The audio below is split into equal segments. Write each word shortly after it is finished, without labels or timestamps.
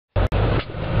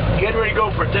Getting ready to go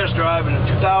for a test drive in a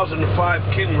 2005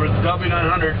 Kenworth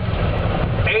W900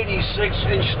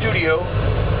 86-inch studio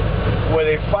with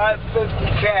a 550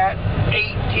 cat,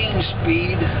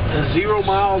 18-speed, 0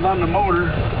 miles on the motor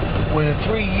with a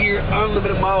 3-year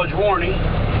unlimited mileage warranty.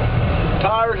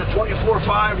 Tires are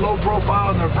 24.5, low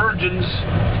profile, and they're virgins.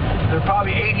 They're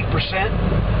probably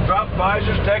 80%. Drop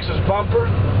visors, Texas bumper.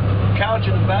 Couch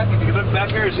in the back. If you can look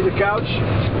back here and see the couch.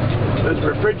 There's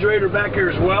a refrigerator back here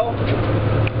as well.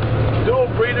 Dual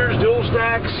breathers, dual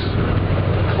stacks.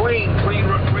 Clean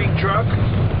truck.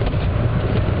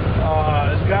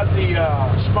 It's got the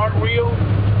smart wheel,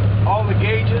 all the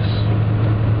gauges.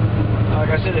 Like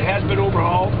I said, it has been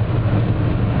overhauled.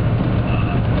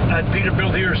 That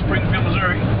Peterbilt here in Springfield,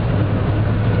 Missouri.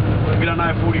 We'll get on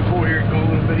I-44 here and go a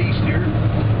little bit east here.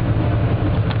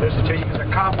 Just to tell you, because a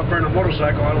cop up burning a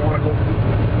motorcycle, I don't want to go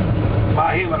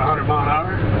by him at 100 mile an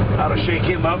hour. That'll shake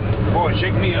him up. Boy,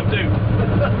 shake me up too.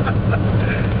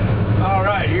 All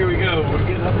right, here we go. We're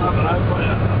getting up on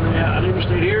an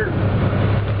interstate here.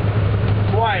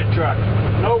 Quiet truck.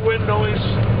 No wind noise.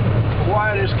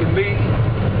 Quiet as can be.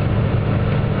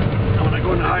 I'm going to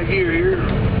go into high gear here.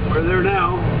 We're there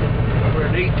now. We're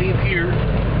in 18th gear.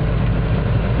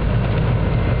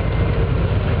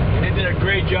 And they did a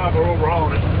great job of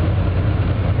overhauling it.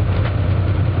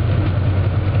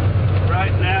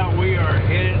 Right now we are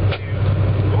headed to,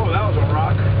 oh, that was a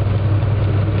rock.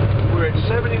 We're at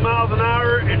 70 miles an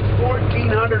hour and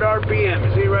 1,400 RPM.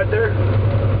 You see right there?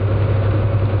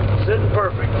 Sitting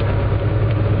perfect.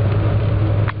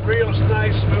 Real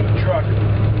nice, smooth truck.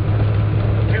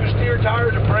 2 steer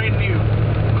tires are brand new.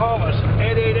 Call us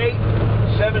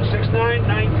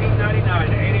 888-769-1999.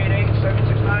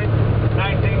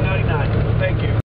 888-769-1999. Thank you.